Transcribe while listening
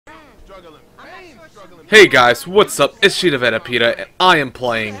Hey guys, what's up? It's Sheetaveta and I am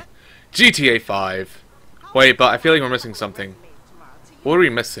playing GTA 5. Wait, but I feel like we're missing something. What are we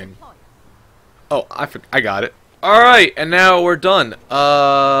missing? Oh, I got it. Alright, and now we're done.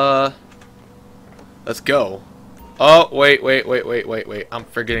 Let's go. Oh, wait. I'm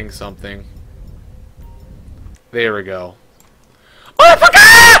forgetting something. There we go. Oh, I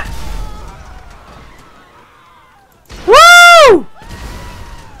forgot! Woo!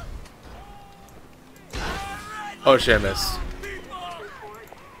 Oh shit, I missed.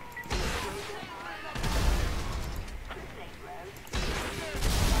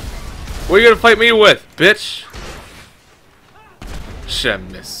 What are you gonna fight me with, bitch? Shit, I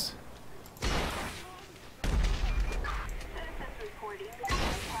missed.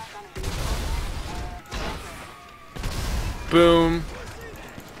 Boom.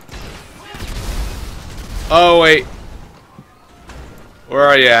 Oh wait. Where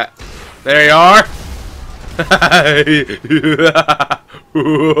are you at? There you are.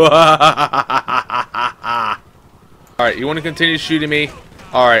 Alright, you want to continue shooting me?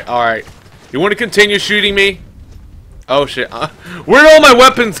 Alright. You want to continue shooting me? Oh shit. Where did all my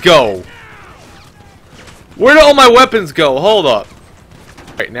weapons go? Where did all my weapons go? Hold up.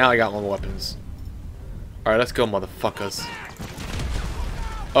 Alright, now I got all my weapons. Alright, let's go, motherfuckers.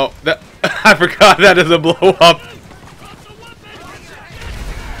 Oh, that I forgot that doesn't blow up.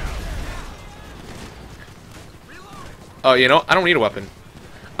 Oh, you know, I don't need a weapon.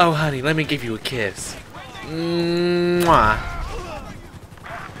 Oh, honey, let me give you a kiss. Mwah.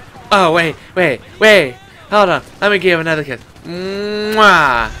 Oh, wait. Hold on. Let me give another kiss.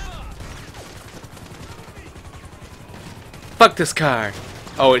 Mwah. Fuck this car.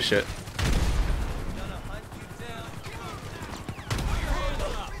 Oh, wait, shit.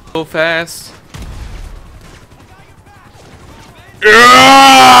 So fast.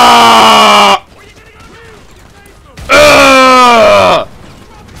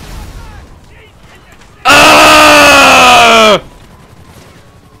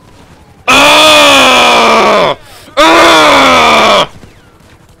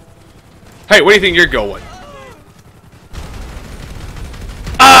 Hey, where do you think you're going?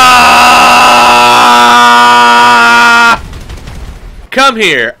 Come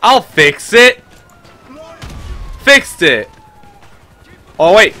here, I'll fix it. Fixed it.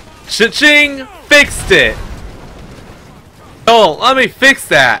 Oh wait, cha-ching, fixed it. Oh, let me fix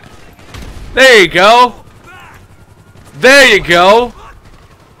that. There you go. There you go.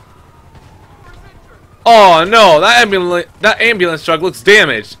 Oh no, that ambulance truck looks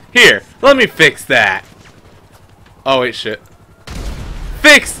damaged. Here, let me fix that. Oh wait, shit.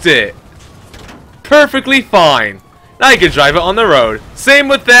 Fixed it. Perfectly fine. Now I can drive it on the road. Same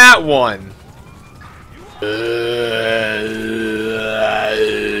with that one.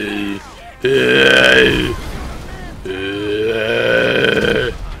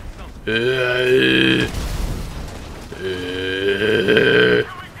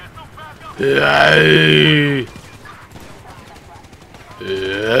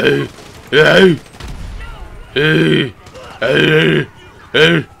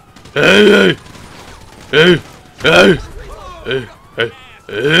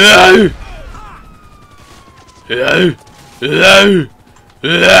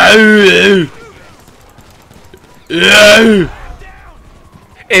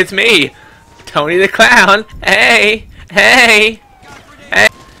 It's me, Tony the Clown. Hey.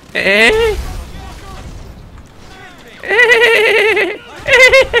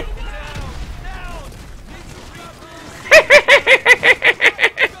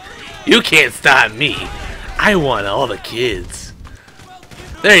 You can't stop me. I want all the kids.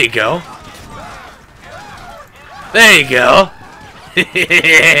 There you go. There you go.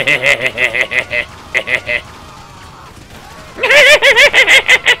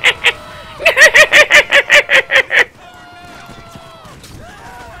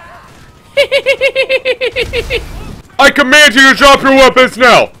 I command you to drop your weapons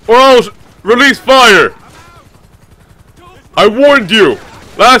now, or I'll release fire. I warned you.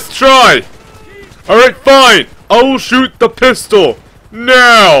 Last try. Alright, fine. I will shoot the pistol.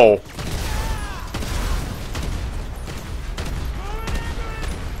 Now.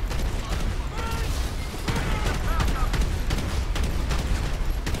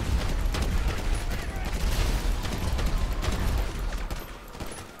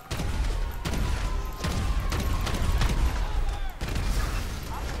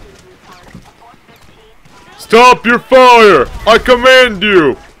 Stop your fire! I command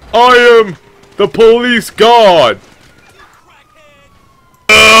you! I am the police god!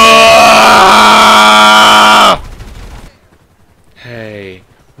 Hey,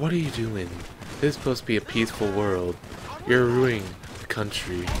 What are you doing? This is supposed to be a peaceful world. You're ruining the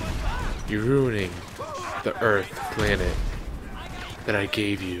country. You're ruining the Earth planet that I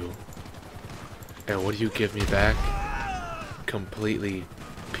gave you. And what do you give me back? Completely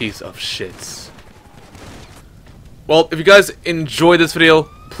piece of shits. Well, if you guys enjoyed this video,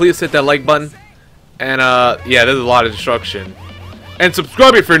 please hit that like button. And yeah, there's a lot of destruction. And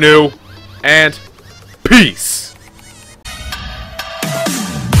subscribe if you're new. And peace.